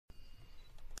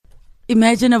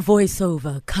Imagine a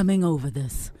voiceover coming over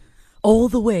this, all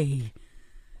the way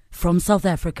from South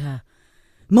Africa,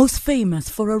 most famous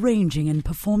for arranging and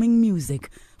performing music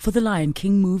for the Lion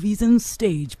King movies and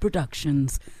stage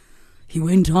productions. He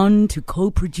went on to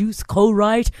co-produce,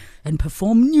 co-write, and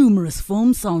perform numerous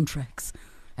film soundtracks.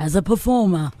 As a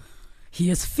performer, he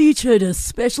is featured as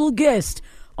special guest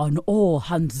on all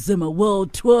Hans Zimmer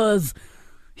world tours.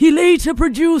 He later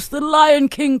produced the Lion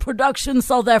King production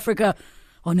South Africa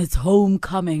on its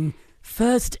homecoming,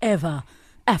 first ever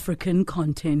African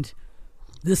content.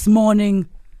 This morning,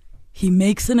 he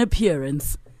makes an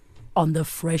appearance on the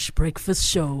Fresh Breakfast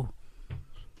Show.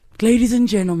 Ladies and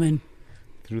gentlemen,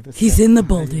 he's in the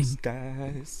building.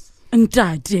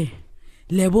 Ntate,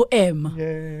 Lebo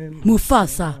M,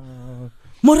 Mufasa,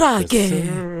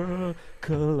 Morake.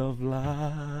 Circle of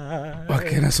life. Why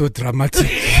can I so dramatic?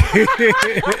 Did you feel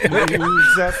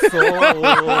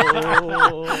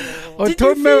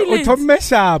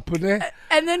it?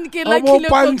 And then get like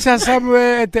puncha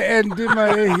somewhere at the end.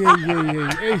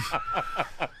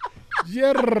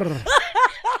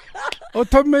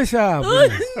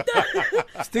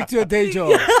 Stick to your day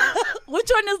job. Which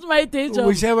one is my day job?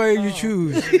 Whichever you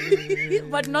choose.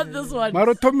 But not this one.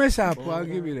 I'll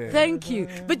give you that. Thank you.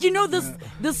 But you know this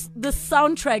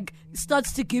soundtrack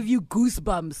starts to give you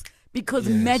goosebumps because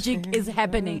magic is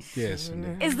happening. Yes.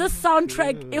 Is this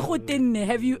soundtrack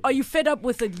are you fed up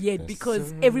with it yet?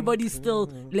 Because everybody's still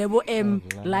Lebo M,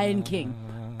 Lion King.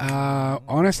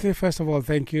 Honestly, first of all,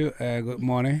 thank you. Good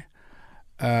morning.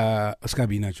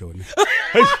 Skabina John.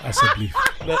 I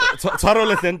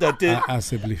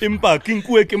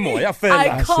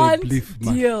can't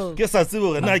deal.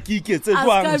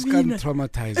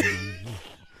 Traumatizing.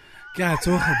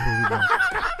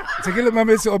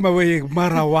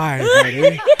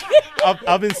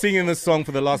 I've been singing this song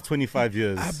for the last 25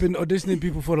 years. I've been auditioning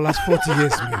people for the last 40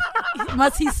 years, man.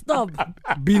 Must he stop?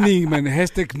 Beanie, man.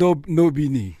 Hashtag no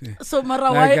beanie. So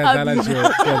Marawai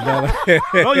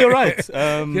No, you're right.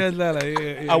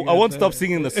 I won't stop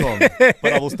singing the song,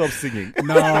 but I will stop singing.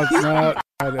 No.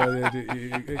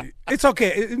 It's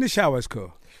okay. In the shower, it's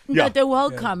cool.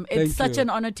 Welcome. Yeah, it's such an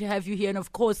honor to have you here. And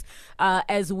of course,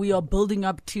 as we are building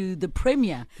up to the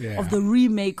premiere of the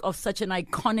remake of such an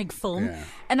iconic film. Yeah.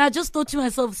 And I just thought to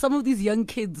myself, some of these young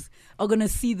kids are going to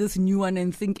see this new one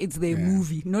and think it's their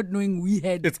movie, not knowing we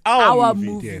had it's our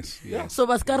movie. Yes. So,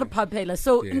 Papela.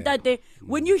 So, Ntate,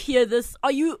 when you hear this,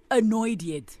 are you annoyed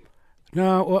yet?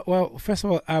 No, well, first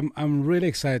of all, I'm really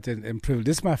excited and privileged.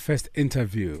 This is my first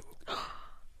interview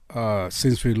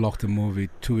since we locked the movie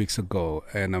 2 weeks ago,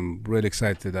 and I'm really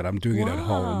excited that I'm doing it at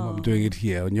home. I'm doing it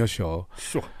here on your show.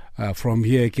 Sure. From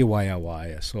here,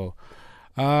 Waya. So,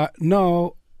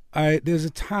 there's a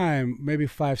time, maybe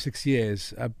 5-6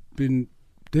 years. I've been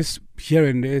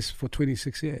hearing this for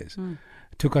 26 years.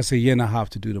 It took us a year and a half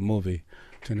to do the movie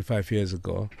 25 years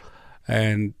ago,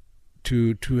 and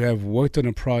to have worked on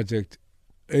a project.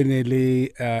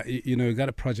 You got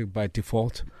a project by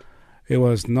default. It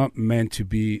was not meant to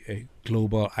be a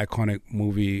global iconic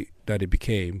movie that it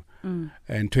became.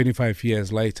 And 25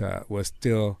 years later, we're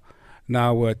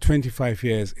 25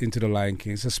 years into The Lion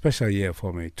King. It's a special year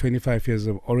for me. 25 years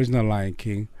of original Lion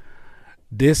King.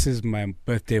 This is my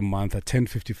birthday month. I turned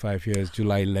 55 years,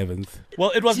 July 11th.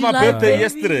 Well, it was my birthday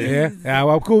yesterday. Yeah.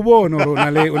 Why born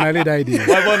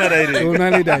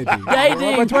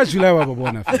July wa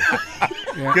bona.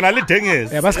 Can I let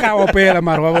dengues? Yeah, baska opela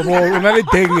mara wa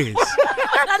dengues.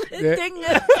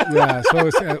 Yeah,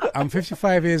 so I'm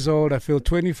 55 years old. I feel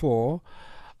 24.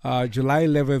 July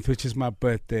 11th, which is my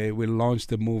birthday, we launched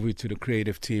the movie to the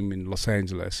creative team in Los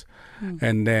Angeles.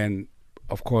 And then,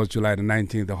 of course, July the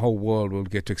 19th, the whole world will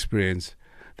get to experience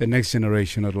the next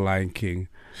generation of The Lion King.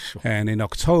 Sure. And in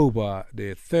October,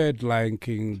 the third Lion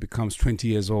King becomes 20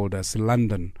 years old as the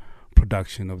London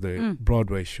production of the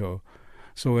Broadway show.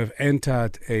 So we've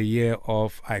entered a year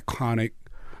of iconic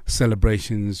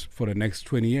celebrations for the next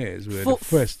 20 years. We're the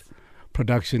first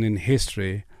production in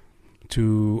history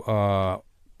to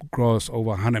gross over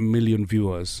 100 million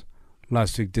viewers.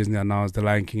 Last week, Disney announced The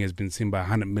Lion King has been seen by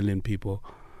 100 million people.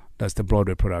 That's the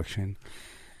Broadway production.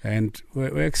 And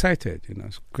we're excited.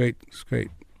 It's great. It's great.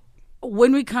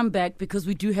 When we come back, because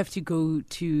we do have to go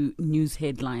to news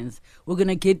headlines, we're going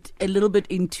to get a little bit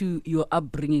into your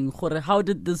upbringing. How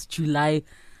did this July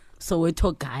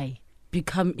Soweto guy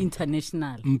become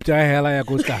international?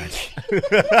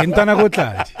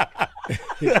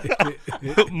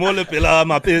 Mole pela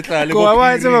mapetla le go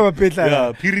wa tseba mapetla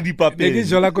ya phiri di papeng ke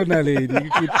jola ko na le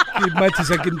ke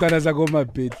mathisa ke ntana za go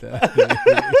mapetla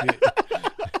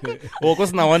o ko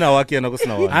sna wana wa ke na ko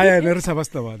sna wana aya ne re sa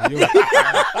basta bana yo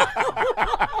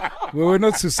We were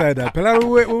not suicidal.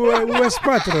 We were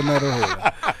smarter than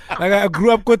that. Like I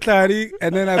grew up Kotlari,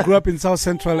 and then I grew up in South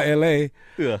Central LA.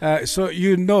 Yeah. So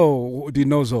you know the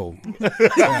no-zone.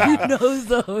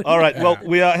 No-zone. All right. Well,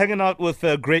 we are hanging out with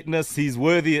greatness. He's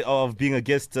worthy of being a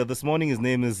guest this morning. His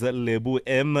name is Lebo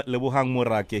M. Lebohang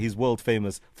Morake. He's world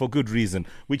famous for good reason.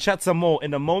 We chat some more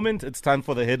in a moment. It's time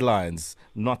for the headlines,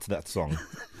 not that song.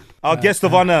 Our guest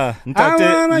of honor,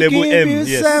 Ntate Lebo M.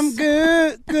 Yes. Some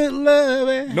good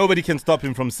love. Nobody can stop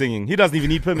him from singing. He doesn't even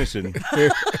need permission.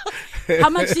 How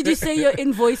much did you say you're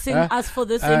invoicing us for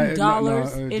this in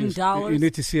dollars? In dollars? You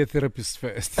need to see a therapist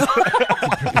first.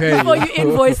 Before you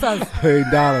invoice us. In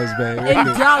dollars, baby. In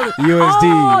dollars. USD.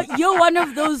 Oh, you're one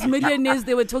of those millionaires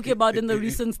they were talking about in the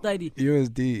recent study.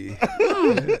 USD.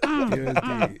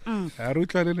 USD.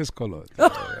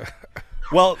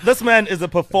 Well, this man is a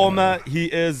performer. He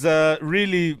is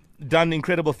really done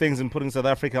incredible things in putting South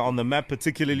Africa on the map,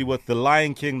 particularly with The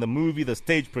Lion King, the movie, the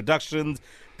stage productions,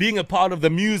 being a part of the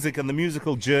music and the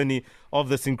musical journey of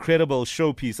this incredible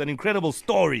showpiece, an incredible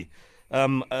story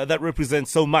that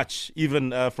represents so much,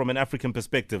 even from an African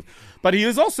perspective. But he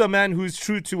is also a man who's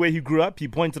true to where he grew up. He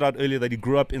pointed out earlier that he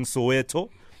grew up in Soweto,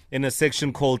 in a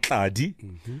section called Tladi.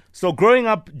 Mm-hmm. So growing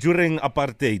up during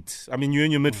apartheid, I mean, you're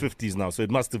in your mid-50s now, so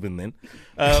it must have been then.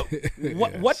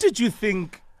 What did you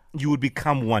think you would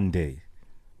become one day?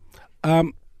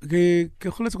 And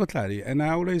I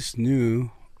always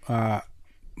knew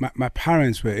my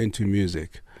parents were into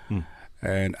music.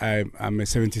 And I'm a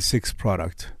 76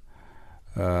 product.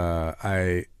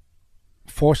 I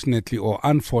fortunately or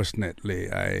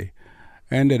unfortunately, I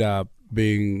ended up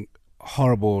being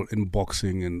horrible in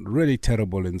boxing and really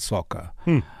terrible in soccer.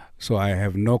 So I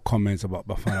have no comments about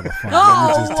Bafana Bafana. Oh,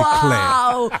 Let me just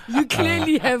wow. You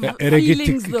clearly have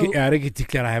feelings, though.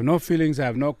 I have no feelings. I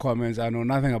have no comments. I know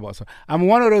nothing about soccer. I'm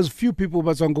one of those few people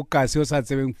who soccer.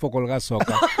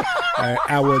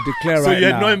 I will declare so right now. So you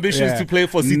had no ambitions to play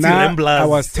for City Ramblers? I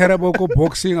was terrible go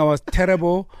boxing. I was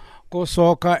terrible go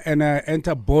soccer. And I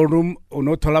entered ballroom.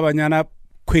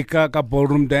 Quicker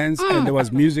ballroom dance, and there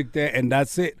was music there, and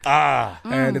that's it.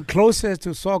 And the closest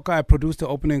to soccer, I produced the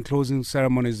opening and closing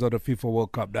ceremonies of the FIFA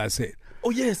World Cup. That's it. Oh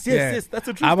yes, that's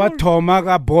a true story.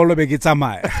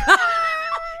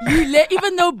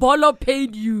 Even though Bolo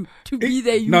paid you to be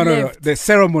there, you left. No. The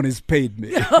ceremonies paid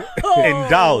me in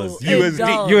dollars,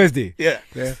 USD. Yeah.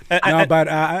 But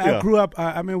I grew up.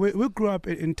 I mean, we grew up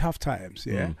in tough times.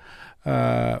 Yeah.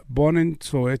 Born in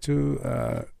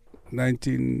Soweto.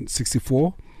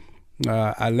 1964.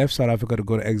 I left South Africa to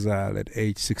go to exile at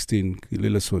age 16 in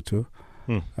Lesotho.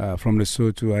 From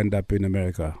Lesotho, I ended up in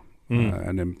America.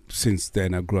 And then since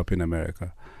then, I grew up in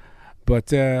America.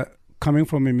 But coming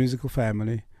from a musical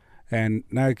family, and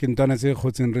now I can say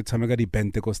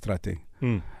Mtamatini.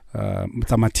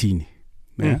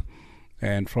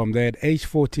 And from there, at age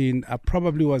 14, I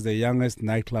probably was the youngest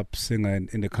nightclub singer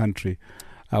in the country.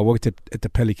 I worked at the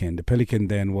Pelican. The Pelican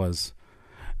then was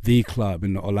the club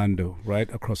in Orlando,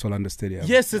 right across Orlando Stadium.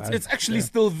 Yes, it's actually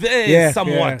still there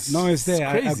somewhat. Yeah. No, it's there.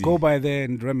 I go by there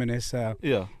and reminisce.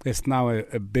 It's now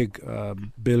a big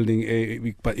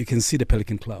building, but you can see the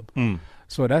Pelican Club.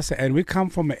 So that's it. And we come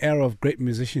from an era of great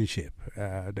musicianship.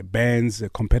 The bands, the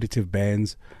competitive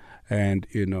bands, and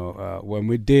when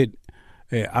we did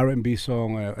a R&B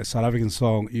song, a South African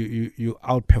song, you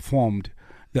outperformed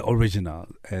the original.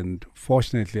 And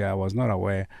fortunately, I was not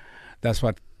aware. That's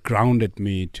what grounded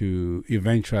me to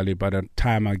eventually, by the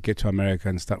time I get to America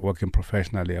and start working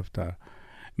professionally after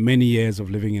many years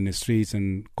of living in the streets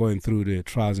and going through the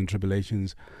trials and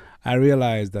tribulations, I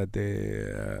realized that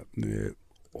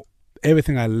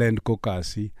everything I learned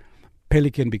Kokasi,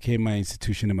 Pelican became my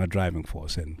institution and my driving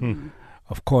force. And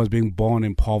of course, being born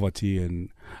in poverty,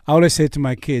 and I always say to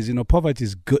my kids, poverty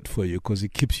is good for you because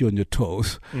it keeps you on your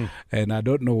toes. And I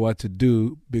don't know what to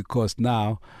do because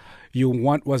now you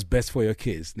want what's best for your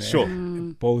kids. Sure.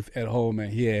 Both at home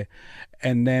and here.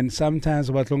 And then sometimes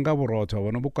and hide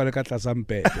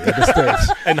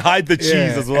the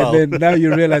cheese as well. And then now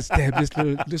you realize, damn, this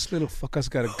little fucker's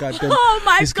got a goddamn. Oh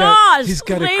my gosh! He's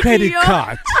got a credit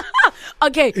card.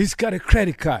 Okay. He's got a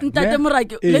credit card.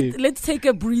 Let's take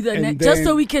a breather, just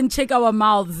so we can check our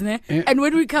mouths. And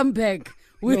when we come back,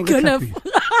 we're gonna.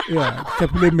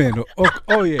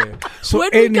 Oh yeah. So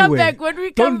when we come back,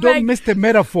 don't miss the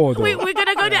metaphor though. We're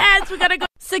gonna go to ads. We're gonna go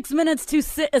 6 minutes to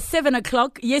 7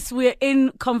 o'clock. Yes, we're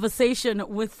in conversation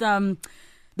with the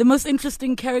most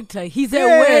interesting character. He's a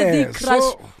worthy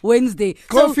crush Wednesday.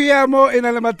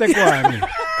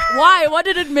 Why? What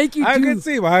did it make you do? I can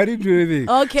see why I didn't do anything.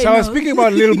 Okay. So I was speaking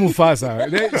about Lil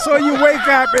Mufasa. So you wake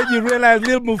up and you realize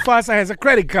Lil Mufasa has a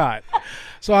credit card.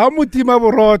 So how Mutima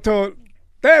Boroto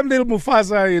damn little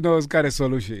Mufasa, has got a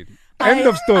solution. End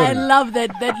of story. I love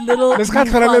that little. Let's get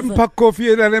a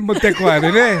coffee and then take one.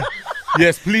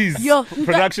 Yes, please.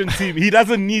 Production team. He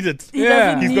doesn't need it.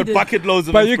 He's got bucket loads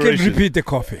of inspiration. But you can repeat the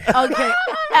coffee. Okay.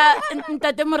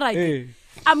 Ntate Moraite,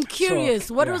 I'm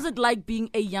curious, what was it like being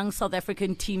a young South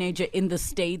African teenager in the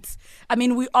States? I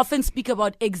mean, we often speak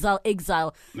about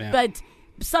exile, but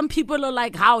some people are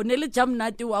like, how Nele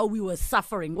Jamnati while we were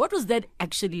suffering. What was that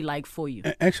actually like for you?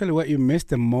 Actually, what you missed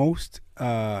the most,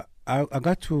 I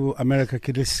got to America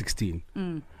at 16.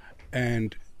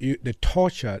 And the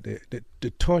torture,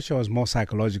 the torture was more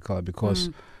psychological because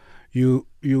you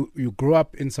grow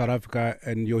up in South Africa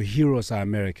and your heroes are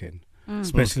American,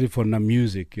 especially for the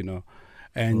music,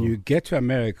 and you get to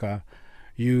America,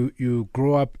 you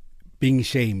grow up being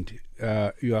shamed.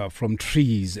 You are from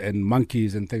trees and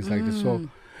monkeys and things like this. So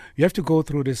you have to go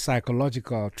through this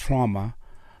psychological trauma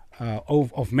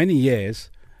of many years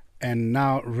and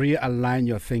now realign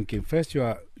your thinking. First,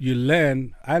 I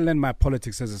learned my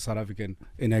politics as a South African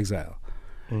in exile.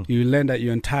 You learn that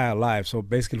your entire life, so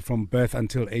basically from birth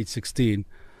until age 16,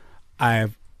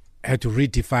 I've had to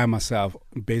redefine myself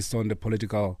based on the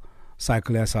political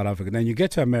cycle in South Africa. Then you get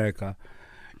to America,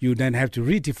 you then have to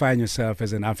redefine yourself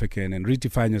as an African and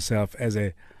redefine yourself as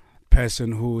a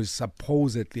person who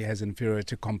supposedly has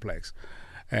inferiority complex.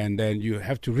 And then you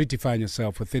have to redefine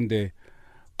yourself within the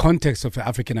context of the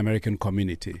African American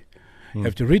community. You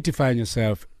have to redefine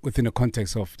yourself within the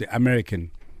context of the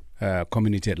American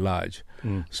community at large.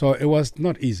 So it was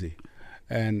not easy.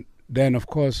 And then, of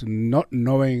course, not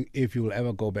knowing if you will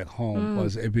ever go back home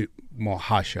was a bit more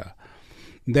harsher.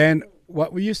 Then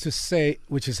what we used to say,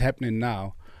 which is happening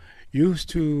now, used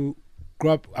to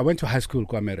grow up. I went to high school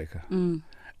in America,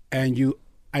 and you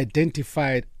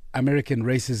identified American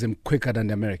racism quicker than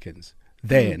the Americans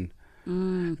then.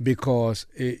 Because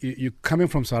you coming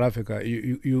from South Africa,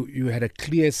 you had a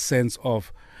clear sense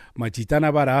of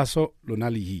Machitana Baraso,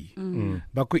 Lonalihi.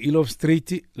 Baku Ilov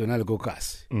Street, Lonal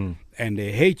Gokas. And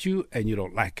they hate you and you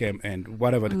don't like them and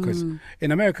whatever. Because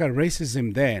in America,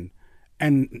 racism then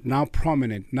and now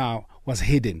prominent now was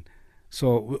hidden.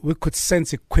 So we could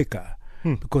sense it quicker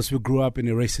because we grew up in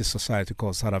a racist society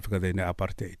called South Africa, then the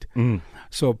apartheid.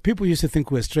 So people used to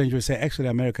think we were strange. We say, actually,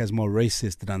 America is more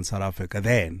racist than South Africa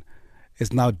then.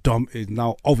 It's now it's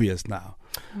now obvious now.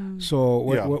 So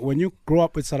when you grow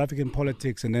up with South African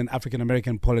politics and then African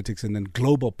American politics and then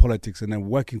global politics and then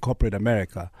work in corporate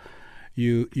America,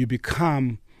 you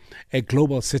become a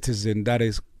global citizen that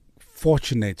is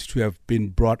fortunate to have been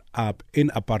brought up in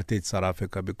apartheid South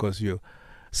Africa, because you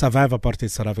survive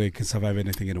apartheid South Africa, you can survive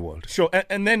anything in the world. Sure.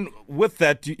 And then with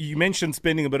that, you mentioned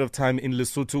spending a bit of time in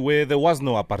Lesotho where there was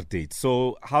no apartheid.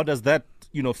 So how does that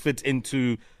fit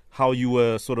into how you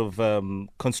were sort of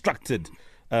constructed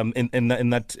in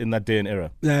that day and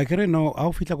era? Yeah, I don't know.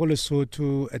 How fitla go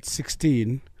Lesotho at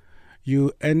 16,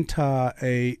 you enter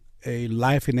a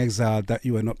life in exile that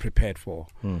you were not prepared for.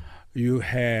 You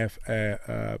have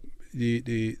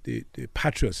the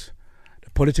patriots, the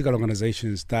political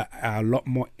organizations that are a lot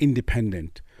more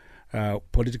independent.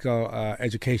 Political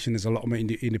education is a lot more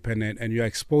independent, and you're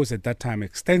exposed at that time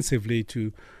extensively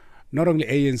to not only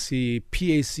ANC,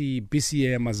 PAC,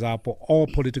 BCA, Mazapo, all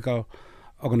political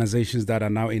organizations that are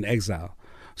now in exile.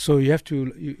 So you have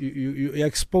to, you're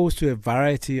exposed to a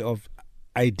variety of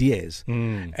ideas.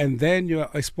 And then you're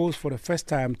exposed for the first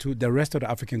time to the rest of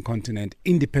the African continent,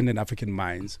 independent African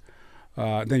minds.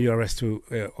 Then you're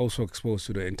also exposed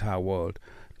to the entire world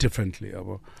differently.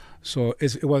 So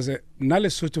it was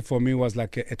Lesotho for me was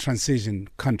like a transition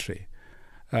country.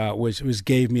 Which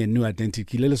gave me a new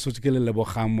identity.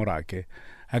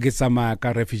 I get some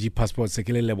refugee passport. I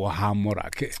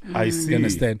see. You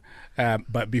understand?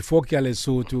 But before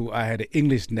Lesotho, I had an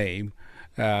English name,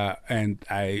 and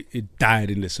it died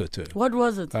in Lesotho. What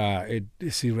was it?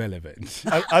 It's irrelevant.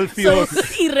 So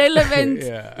it's irrelevant.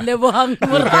 Lebohang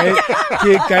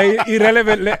Morake.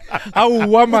 Irrelevant.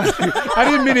 I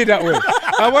didn't mean it that way.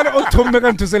 I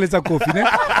want to sell it a coffee.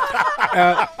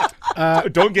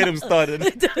 Don't get him started.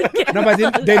 No, but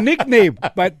the nickname,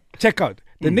 but check out.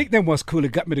 The nickname was cool.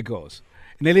 It got me the goals.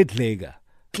 Nelly Tlega.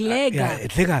 Tlega.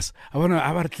 Tlegas. I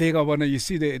wanna. You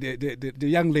see, the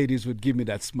young ladies would give me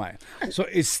that smile. So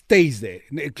it stays there.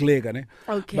 Tlega.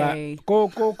 Okay.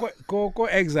 But go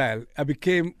exile. I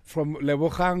became from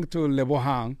Lebohang to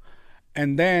Lebohang,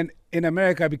 and then in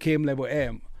America I became Lebo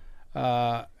M,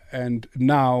 and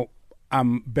now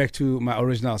I'm back to my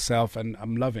original self, and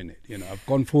I'm loving it. I've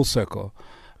gone full circle,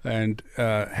 and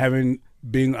having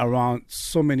been around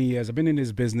so many years, I've been in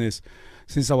this business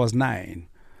since I was 9,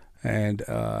 and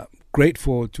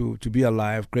grateful to be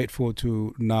alive. Grateful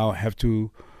to now have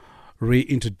to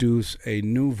reintroduce a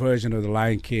new version of The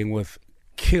Lion King with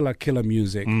killer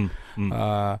music.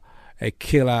 A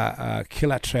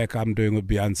killer track I'm doing with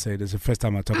Beyonce. This is the first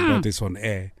time I talk about this on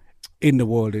air in the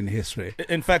world, in history.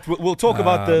 In fact, we'll talk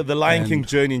about the Lion King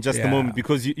journey in just a moment,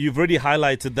 because you've already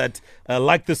highlighted that,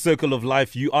 like the circle of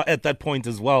life, you are at that point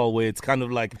as well, where it's kind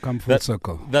of like come full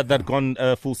circle. That gone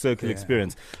full circle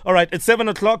experience. All right, it's 7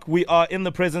 o'clock. We are in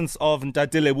the presence of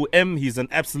Lebo M. He's an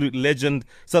absolute legend,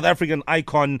 South African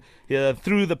icon.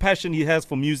 Through the passion he has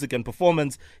for music and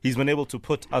performance, he's been able to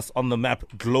put us on the map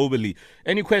globally.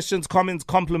 Any questions, comments,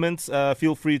 compliments,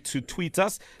 feel free to tweet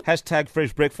us,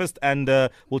 #FreshBreakfast, and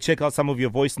we'll check out some of your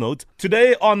voice notes.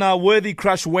 Today on our Worthy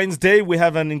Crush Wednesday, we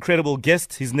have an incredible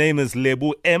guest. His name is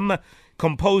Lebo M,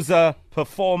 composer,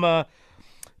 performer.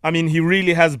 I mean, he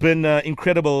really has been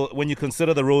incredible when you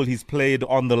consider the role he's played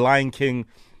on The Lion King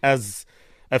as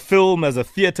a film, as a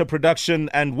theatre production,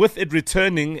 and with it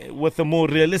returning with a more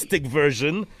realistic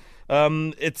version.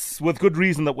 It's with good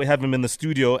reason that we have him in the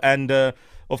studio. And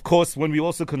of course, when we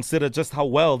also consider just how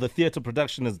well the theatre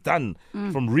production is done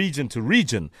from region to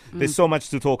region, there's so much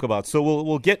to talk about. So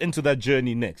we'll get into that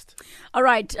journey next. All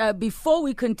right. Before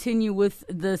we continue with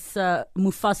this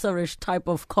Mufasa-ish type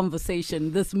of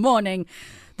conversation this morning,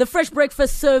 the Fresh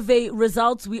Breakfast survey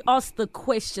results, we asked the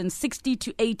question, 60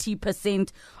 to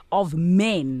 80% of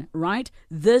men, right?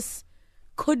 This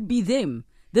could be them.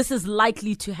 This is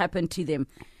likely to happen to them.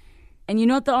 And you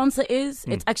know what the answer is?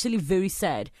 It's actually very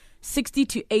sad. 60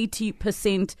 to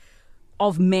 80%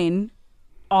 of men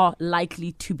are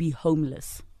likely to be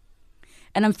homeless.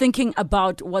 And I'm thinking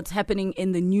about what's happening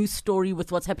in the news story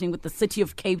with what's happening with the city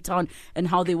of Cape Town and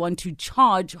how they want to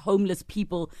charge homeless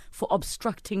people for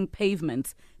obstructing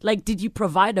pavements. Like, did you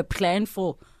provide a plan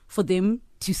for them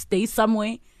to stay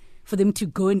somewhere, for them to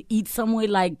go and eat somewhere?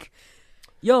 Like,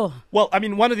 yo. Well, I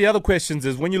mean, one of the other questions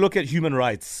is, when you look at human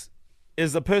rights,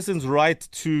 is a person's right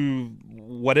to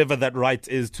whatever that right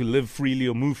is, to live freely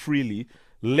or move freely,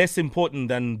 less important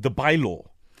than the bylaw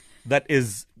that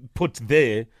is put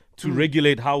there to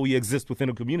regulate how we exist within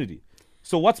a community?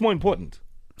 So what's more important?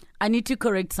 I need to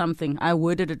correct something. I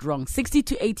worded it wrong. 60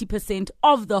 to 80%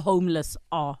 of the homeless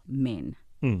are men.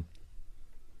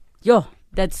 Yo,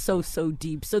 that's so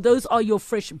deep. So those are your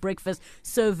Fresh Breakfast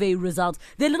survey results.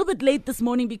 They're a little bit late this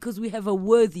morning because we have a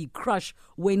Worthy Crush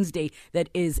Wednesday that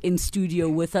is in studio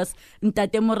with us.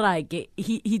 Ntate Moraike,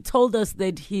 he told us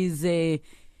that his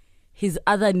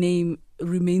other name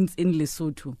remains in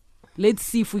Lesotho. Let's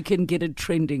see if we can get it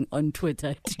trending on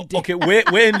Twitter today. Okay, we're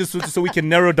in Lesotho so we can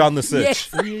narrow down the search.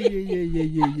 Yes.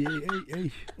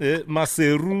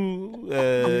 Maseru,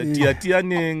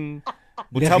 Tiatianeng,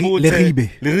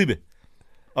 Leribe.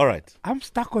 All right. I'm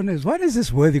stuck on this. What is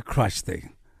this Worthy Crush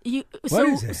thing?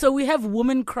 So we have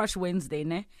Woman Crush Wednesday,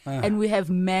 ne? And we have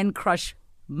Man Crush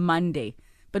Monday.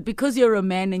 But because you're a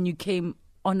man and you came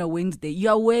on a Wednesday, you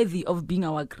are worthy of being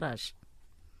our crush.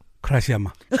 Crush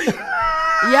Yama.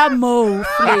 Yeah, Mo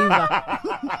flavor.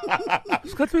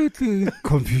 It's got me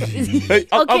confusing.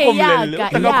 Okay, yaga.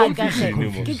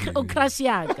 Crush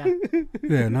yaga.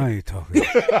 Yeah, now you're talking.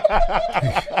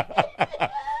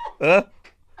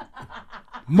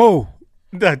 Mo.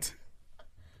 That.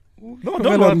 No,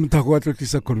 don't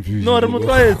confusion. No,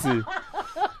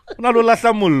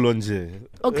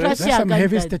 That's some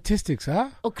heavy statistics, huh?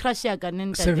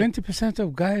 70%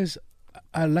 of guys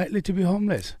are likely to be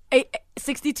homeless.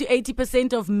 60 to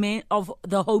 80% of men of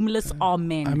the homeless are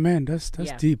men. Man, that's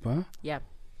deep, huh? Yeah.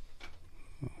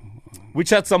 We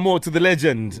chat some more to the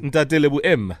legend Ntate Lebo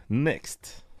M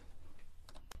next.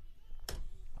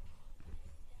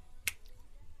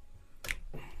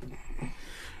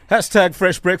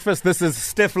 #Fresh Breakfast. This is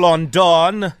Stefflon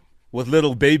Don with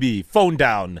Little Baby. Phone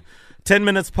down. 10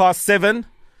 minutes past 7.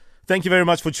 Thank you very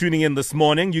much for tuning in this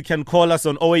morning. You can call us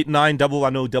on 089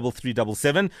 110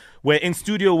 3377. We're in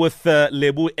studio with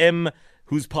Lebo M,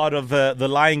 who's part of the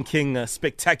Lion King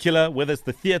spectacular, whether it's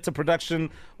the theatre production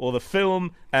or the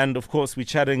film. And of course, we're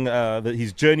chatting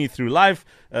his journey through life,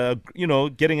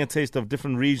 getting a taste of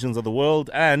different regions of the world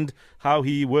and how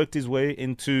he worked his way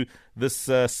into this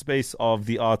space of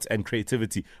the arts and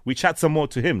creativity. We chat some more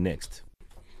to him next.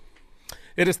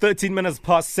 It is 13 minutes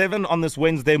past 7 on this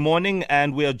Wednesday morning,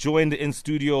 and we are joined in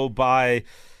studio by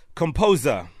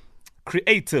composer,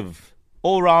 creative,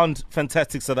 all-round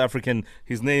fantastic South African.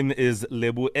 His name is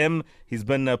Lebo M. He's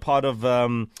been a part of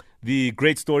the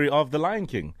great story of The Lion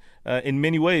King in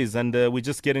many ways, and we're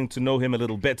just getting to know him a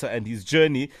little better and his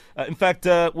journey. In fact,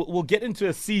 we'll get into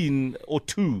a scene or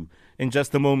two in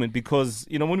just a moment, because,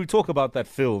 when we talk about that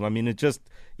film, I mean, it just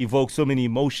evokes so many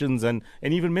emotions and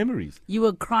even memories. You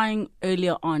were crying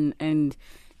earlier on, and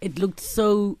It looked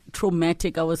so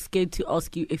traumatic. I was scared to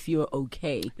ask you if you were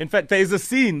okay. In fact, there is a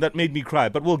scene that made me cry,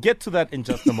 but we'll get to that in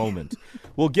just a moment.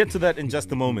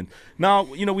 Now,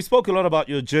 we spoke a lot about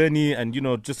your journey and,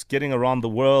 just getting around the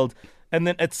world. And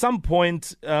then at some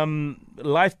point,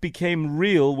 life became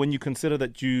real when you consider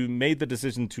that you made the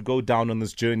decision to go down on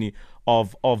this journey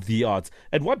of the arts.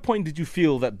 At what point did you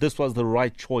feel that this was the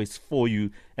right choice for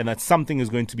you and that something is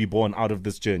going to be born out of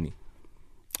this journey?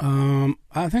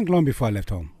 I think long before I left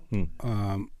home.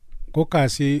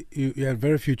 Kokasi, you had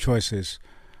very few choices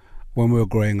when we were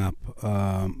growing up.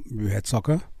 You had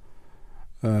soccer,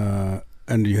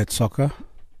 and you had soccer,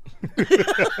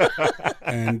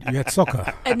 and you had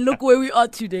soccer. And look where we are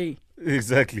today.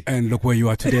 Exactly. And look where you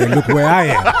are today, and look where I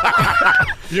am.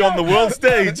 You're on the world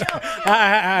stage.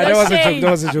 That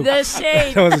was a joke. The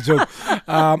shade. That was a joke.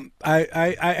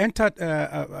 I entered.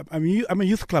 I'm a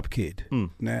youth club kid.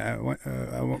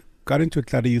 I got into a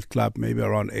Clada youth club maybe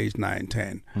around age 9,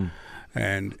 10.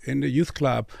 And in the youth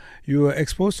club, you were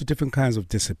exposed to different kinds of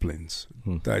disciplines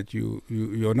that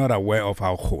you're not aware of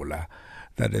how hola.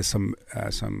 That there's some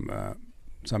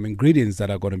ingredients that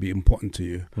are going to be important to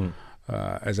you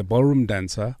as a ballroom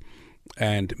dancer,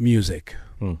 and music.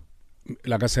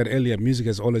 Like I said earlier, music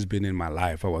has always been in my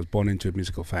life. I was born into a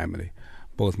musical family.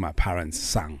 Both my parents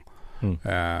sang.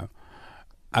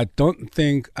 I don't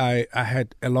think I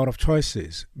had a lot of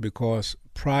choices because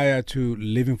prior to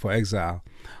leaving for exile,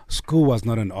 school was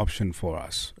not an option for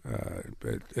us,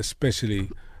 especially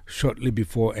shortly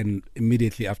before and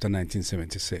immediately after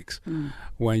 1976,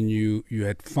 when you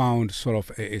had found sort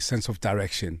of a sense of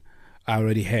direction. I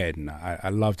already had. And I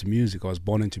loved music. I was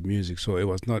born into music, so it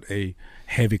was not a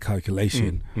heavy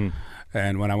calculation.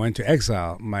 And when I went to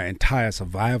exile, my entire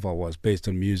survival was based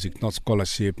on music, not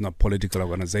scholarship, not political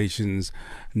organizations,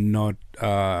 not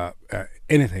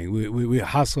anything. We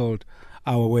hustled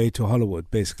our way to Hollywood,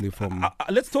 basically. From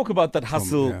let's talk about that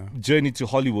hustle journey to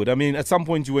Hollywood. I mean, at some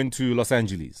point you went to Los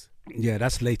Angeles. Yeah,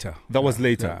 that's later. That was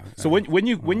later. So when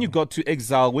you got to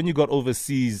exile, when you got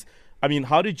overseas, I mean,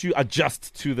 how did you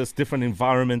adjust to this different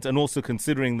environment and also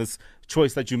considering this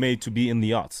choice that you made to be in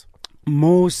the arts?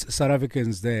 Most South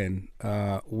Africans then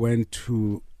when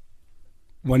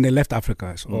they left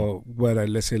Africa, or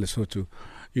let's say Lesotho,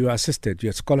 you were assisted. You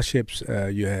had scholarships,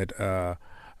 you had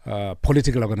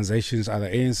political organizations, either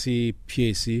ANC,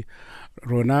 PAC.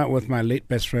 Rona, with my late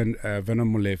best friend,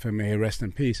 Venom Molefe, may he rest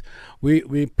in peace,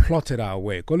 we plotted our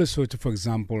way. Go Lesotho, for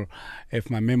example, if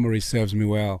my memory serves me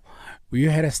well, we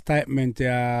had a stipend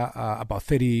there, about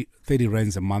 30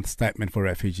 rands a month stipend for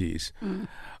refugees.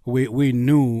 We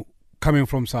knew, coming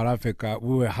from South Africa,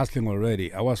 we were hustling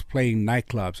already. I was playing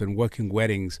nightclubs and working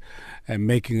weddings and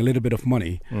making a little bit of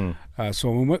money.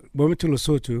 So when we went to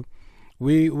Lesotho,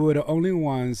 we were the only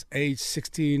ones aged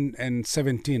 16 and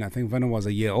 17. I think Venom was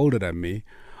a year older than me.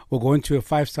 We're going to a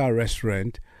 5-star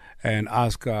restaurant and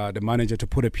ask the manager to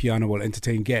put a piano while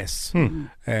entertain guests.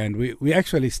 And we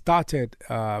actually started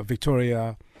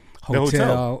Victoria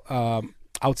Hotel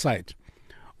outside,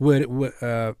 where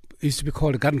it used to be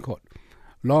called the Garden Court.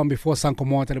 Long before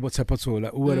Sankomota and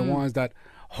Sepatsola, we were the ones that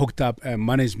hooked up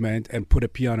management and put a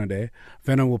piano there.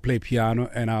 Venom would play piano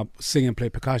and I'll sing and play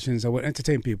percussions. I would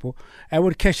entertain people. I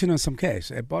would cash in on some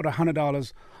cash, about $100,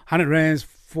 100 rands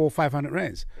for 500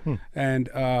 rands. And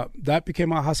that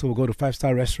became our hustle. We'd go to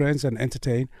 5-star restaurants and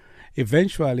entertain.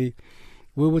 Eventually,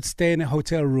 we would stay in a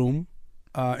hotel room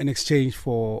in exchange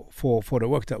for the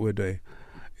work that we're doing.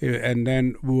 And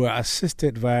then we were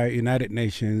assisted via United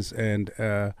Nations and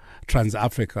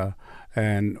Trans-Africa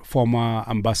and former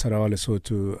ambassador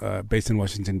Lesotho based in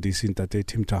Washington, D.C., Ntate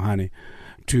Tim Tahani,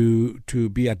 to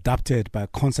be adopted by a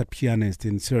concert pianist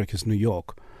in Syracuse, New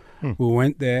York. We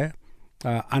went there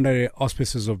under the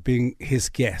auspices of being his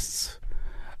guests.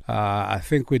 I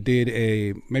think we did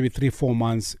maybe 3-4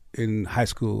 months in high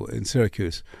school in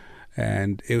Syracuse,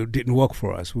 and it didn't work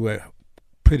for us. We were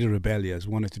pretty rebellious,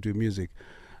 wanted to do music.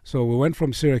 So we went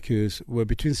from Syracuse, we're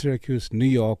between Syracuse, New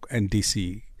York, and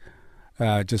D.C.,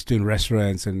 just doing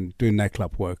restaurants and doing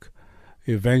nightclub work.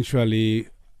 Eventually,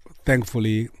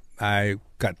 thankfully, I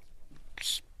got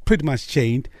pretty much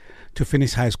chained to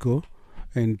finish high school.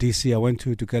 In D.C., I went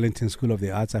to Gellington School of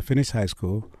the Arts. I finished high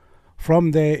school.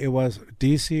 From there, it was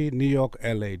D.C., New York,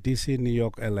 L.A., D.C., New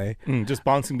York, L.A. Just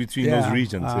bouncing between those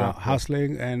regions.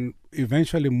 Hustling, and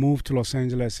eventually moved to Los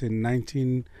Angeles in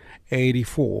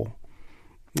 1984.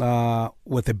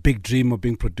 With a big dream of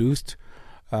being produced.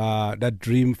 That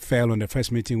dream fell on the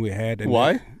first meeting we had. And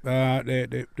why?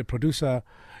 The producer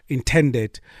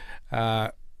intended,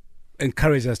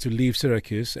 encouraged us to leave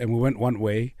Syracuse, and we went one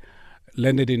way,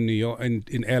 landed in New York,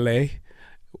 in LA.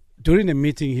 During the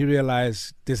meeting, he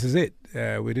realized this is it.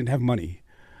 we didn't have money.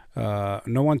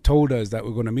 No one told us that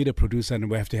we're going to meet a producer and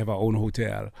we have to have our own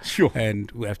hotel. Sure. And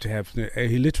we have to have.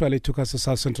 He literally took us to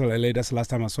South Central LA. That's the last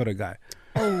time I saw the guy.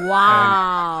 Oh,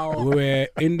 wow. And we were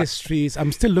in the streets.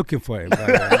 I'm still looking for him.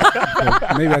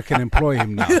 But maybe I can employ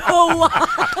him now. Oh, wow.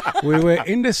 We were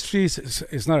in the streets.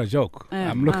 It's not a joke.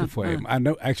 I'm looking for him. I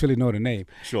actually know the name.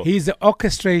 Sure. He's the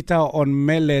orchestrator on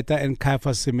Meleta and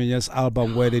Kaifa Semenya's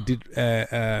album where they did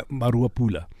Marua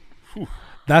Pula.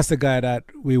 That's the guy that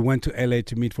we went to LA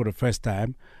to meet for the first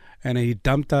time. And he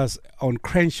dumped us on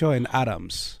Crenshaw and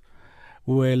Adams.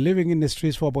 We were living in the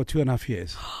streets for about 2.5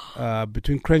 years,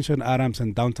 between Crenshaw and Adams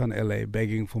and downtown LA,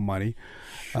 begging for money.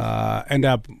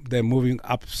 They're moving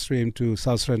upstream to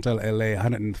South Central LA,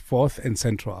 104th and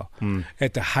Central,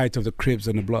 at the height of the Crips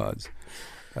and the Bloods.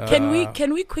 Can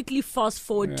we quickly fast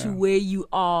forward to where you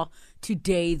are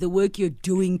today, the work you're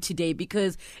doing today?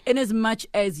 Because in as much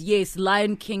as, yes,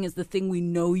 Lion King is the thing we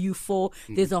know you for,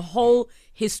 there's a whole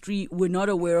history we're not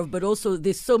aware of, but also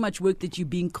there's so much work that you're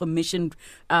being commissioned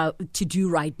to do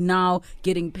right now,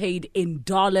 getting paid in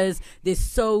dollars. There's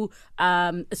so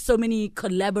many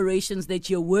collaborations that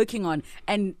you're working on.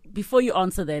 And before you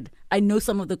answer that, I know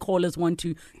some of the callers want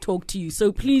to talk to you.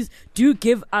 So please do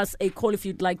give us a call if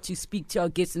you'd like to speak to our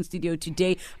guests in studio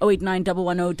today. 089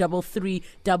 110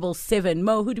 3377.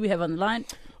 Mo, who do we have on the line?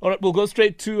 All right, we'll go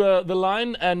straight to the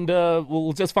line and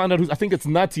we'll just find out who's. I think it's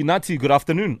Nati. Nati, good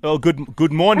afternoon. Oh,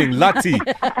 good morning, Lati.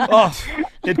 Oh,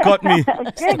 it got me.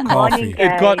 Good morning,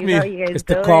 guys. It got me. It's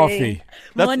the coffee.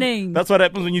 Morning. That's what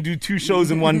happens when you do 2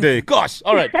 shows in one day. Gosh.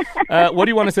 All right. What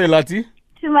do you want to say, Lati?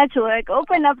 Too much work.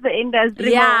 Open up the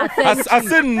industry. Yeah, thank you.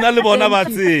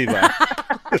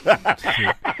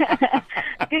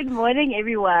 Good morning,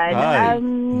 everyone. Hi.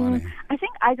 Morning. I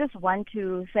think I just want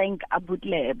to thank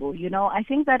Lebo. You know, I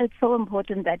think that it's so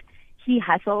important that he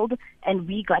hustled and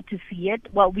we got to see it.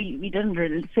 Well, we didn't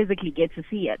really physically get to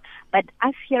see it, but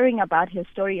us hearing about his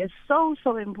story is so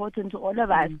important to all of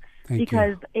us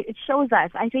because it shows us,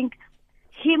 I think,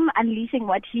 him unleashing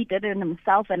what he did in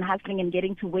himself and hustling and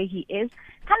getting to where he is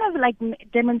kind of like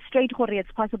demonstrate how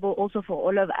it's possible also for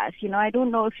all of us. You know, I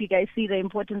don't know if you guys see the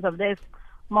importance of this.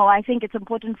 Mo, I think it's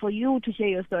important for you to share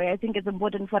your story. I think it's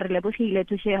important for Relebohile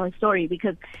to share her story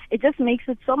because it just makes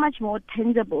it so much more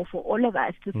tangible for all of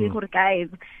us to see, guys,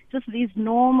 just these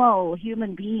normal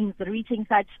human beings reaching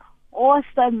such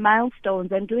awesome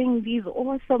milestones and doing these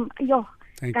awesome,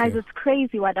 guys, it's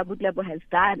crazy what Lebo has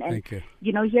done. And,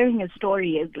 you know, hearing his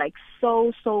story is like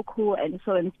so cool and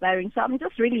so inspiring. So I'm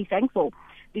just really thankful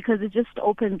because it just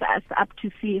opens us up to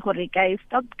see, guys,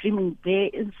 stop dreaming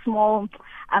big, small,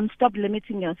 stop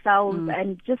limiting yourselves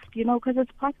and just, you know, because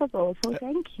it's possible. So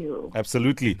thank you.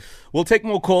 Absolutely. We'll take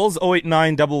more calls,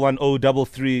 089 110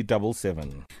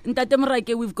 3377. Ntate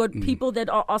Moraike, we've got people that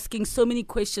are asking so many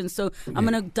questions, so I'm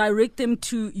going to direct them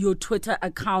to your Twitter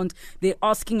account. They're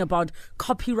asking about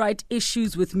copyright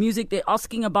issues with music. They're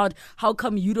asking about how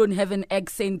come you don't have an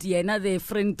accent. Yena, their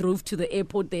friend drove to the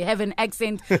airport. They have an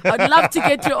accent. I'd love to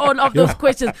get to all of those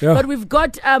questions. But we've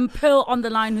got Pearl on the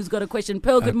line who's got a question.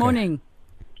 Pearl, good morning.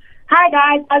 Hi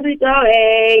guys, how's it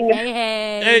going?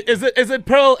 Hey. Is it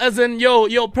Pearl as in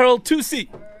yo Pearl 2C?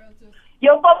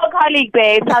 Your former colleague,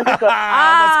 babe. How's it going?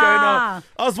 What's going on?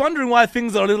 I was wondering why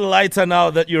things are a little lighter now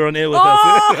that you're on air with us.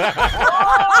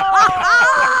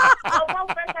 Well,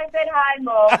 first I said hi,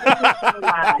 Mo.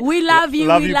 We love you.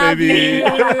 Love you, baby.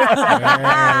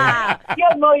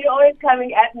 Yo, Mo, you're always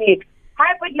coming at me.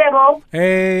 Hi, Lebo.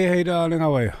 Hey, darling,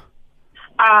 how are you?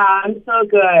 I'm so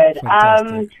good.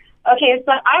 Fantastic. Okay,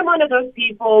 so I'm one of those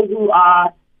people who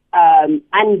are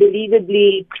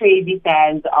unbelievably crazy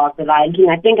fans of The Lion King.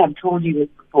 I think I've told you this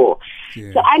before.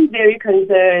 Yeah. So I'm very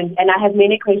concerned, and I have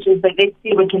many questions, but let's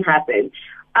see what can happen.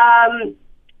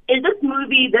 Is this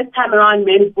movie this time around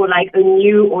meant for like a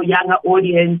new or younger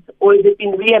audience, or is it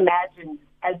been reimagined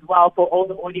as well for all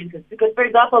the audiences? Because, for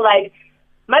example, like,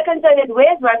 my concern is,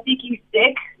 where's Rafiki's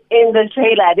stick in the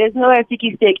trailer? There's no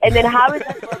Rafiki stick. And then how is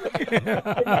that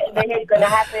going to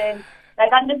happen?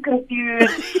 Like, I'm just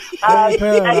confused. Like,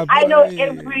 I know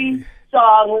every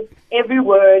song, every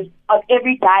word of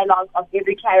every dialogue of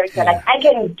every character. Like, I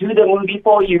can do the movie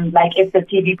for you, like, if the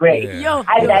TV breaks.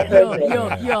 I'm that person. So,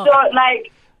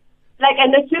 like,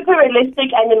 and the super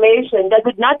realistic animation, does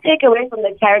it not take away from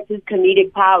the characters'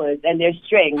 comedic powers and their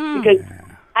strengths? Because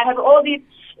I have all these.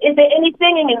 Is there any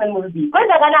singing in the movie?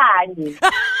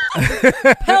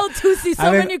 Pearl Tusi,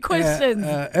 many questions.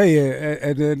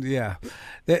 And then,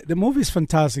 the movie is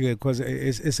fantastic because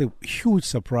it's a huge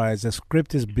surprise. The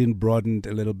script has been broadened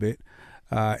a little bit.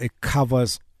 It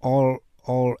covers all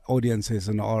audiences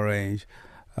and all range.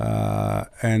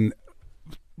 And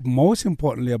most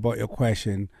importantly about your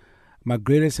question, my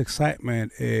greatest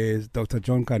excitement is Dr.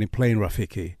 John Carney playing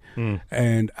Rafiki.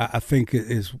 And I think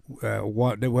it is we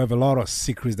have a lot of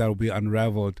secrets that will be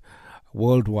unraveled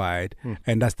worldwide,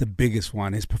 and that's the biggest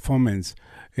one. His performance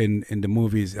in the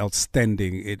movie is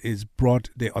outstanding. It is brought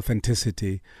the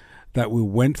authenticity that we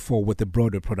went for with the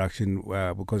Broadway production,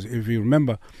 because if you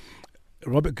remember,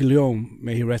 Robert Guillaume,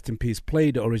 may he rest in peace,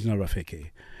 played the original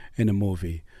Rafiki in the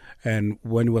movie. And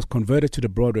when it was converted to the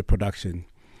Broadway production,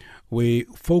 we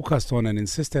focused on and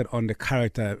insisted on the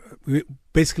character. We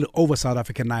basically over-South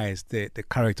Africanized the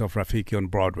character of Rafiki on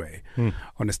Broadway,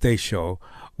 on the stage show,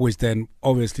 which then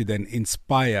obviously then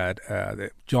inspired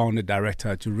John, the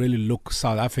director, to really look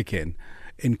South African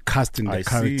in casting the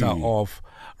character of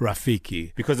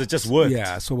Rafiki. Because it just worked.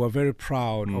 Yeah, so we're very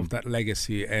proud of that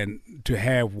legacy, and to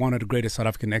have one of the greatest South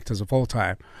African actors of all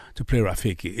time to play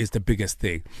Rafiki is the biggest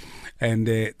thing. And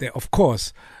of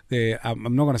course,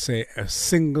 I'm not going to say a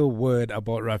single word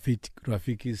about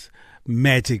Rafiki's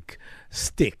magic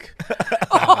stick.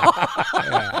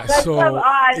 So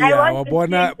yeah,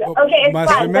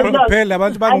 must remember phela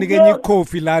abantu banginike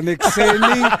coffee la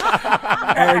nekuseni,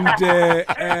 and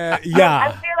yeah.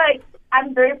 I feel like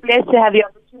I'm very blessed to have the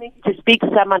opportunity to speak to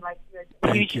someone like you,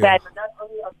 a huge fan, not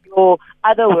only of your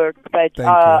other work, but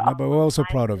but we're also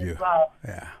proud of you. Well.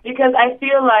 Yeah. Because I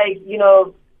feel like, you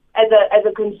know, as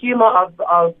a consumer of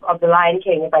the Lion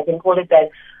King, if I can call it that,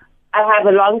 I have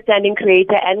a long-standing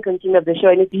creator and consumer of the show,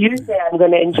 and if you say I'm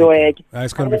going to enjoy it, I'm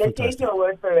going to take your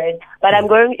word for it. But I'm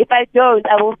going. If I don't,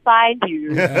 I will find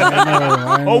you.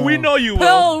 I know. Oh, we know you will.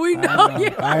 Oh, we know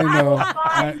you. I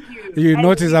know. You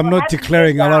notice I'm not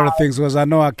declaring a lot of things because I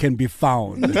know I can be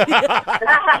found.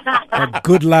 But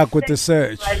good luck with the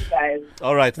search.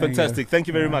 All right, fantastic. Thank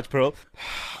you very much, Pearl.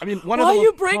 I mean, Why are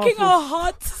you breaking our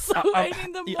hearts? I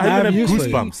even have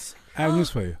goosebumps. I have news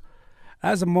for you.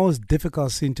 That's the most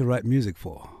difficult scene to write music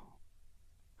for.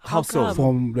 How so?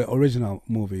 From the original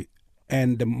movie,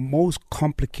 and the most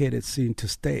complicated scene to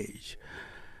stage,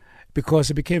 because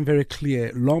it became very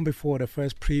clear long before the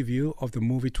first preview of the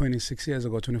movie 25 years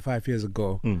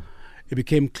ago, it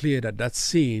became clear that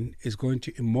scene is going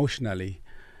to emotionally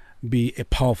be a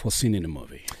powerful scene in the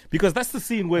movie. Because that's the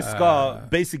scene where Scar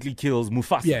basically kills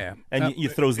Mufasa. Yeah. And he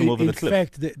throws them over the cliff. In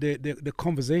fact, the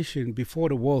conversation before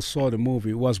the world saw the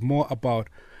movie was more about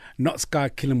not Scar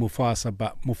killing Mufasa,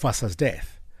 but Mufasa's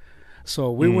death. So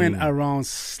we went around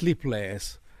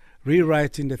sleepless,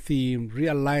 rewriting the theme,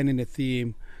 realigning the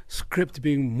theme, script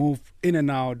being moved in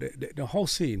and out, the whole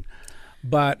scene.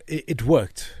 But it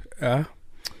worked. Yeah.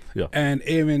 And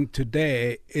even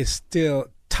today, it still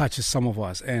touches some of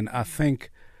us, and I think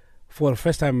for the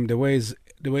first time, the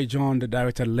way John, the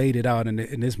director, laid it out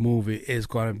in this movie is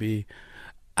going to be,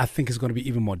 I think it's going to be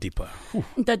even more deeper.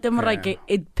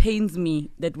 It pains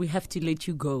me that we have to let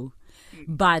you go,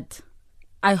 but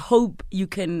I hope you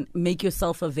can make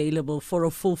yourself available for a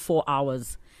full 4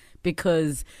 hours,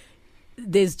 because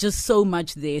there's just so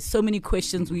much there, so many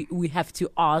questions we have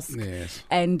to ask. Yes.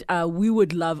 And we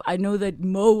would love, I know that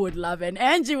Mo would love and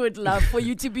Angie would love for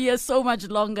you to be here so much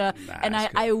longer. And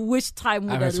I wish time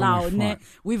would allow.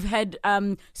 We've had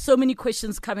so many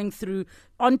questions coming through.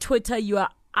 On Twitter, you are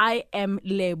I am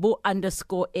Lebo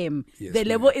 _M. Yes, the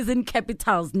Lebo is in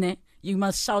capitals, ne? You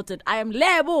must shout it. I am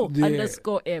Lebo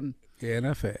 _M. Yeah,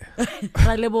 not fair.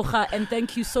 And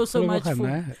thank you so much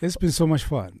for. It's been so much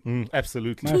fun.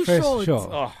 Absolutely. My first show.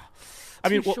 Oh. I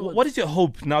mean, what is your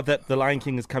hope now that The Lion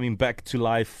King is coming back to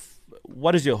life?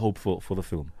 What is your hope for the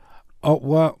film? Oh,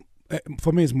 well,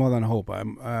 for me, it's more than hope.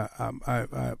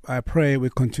 I pray we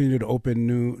continue to open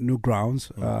new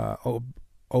grounds,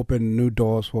 open new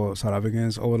doors for South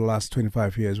Africans. Over the last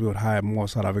 25 years, we would hire more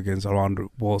South Africans around the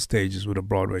world stages with a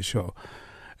Broadway show.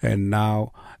 And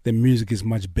now the music is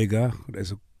much bigger.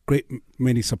 There's a great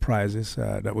many surprises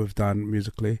that we've done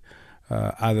musically,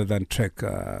 other than track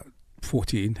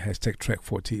 14, hashtag track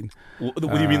 14. What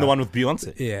do you mean, the one with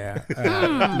Beyonce? Yeah.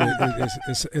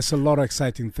 It's a lot of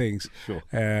exciting things. Sure.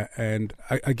 And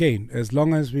again, as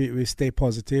long as we stay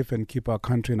positive and keep our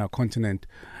country and our continent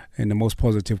in the most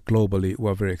positive globally,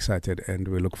 we're very excited and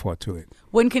we look forward to it.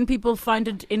 When can people find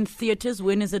it in theaters?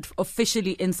 When is it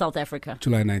officially in South Africa?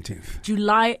 July 19th.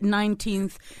 July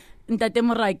 19th. Ntate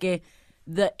Moraike,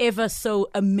 the ever so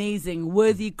amazing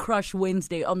Worthy Crush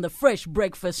Wednesday on the Fresh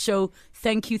Breakfast Show.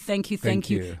 Thank you. Thank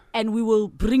you. And we will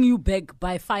bring you back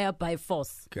by fire, by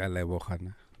force. Ke a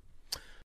leboga.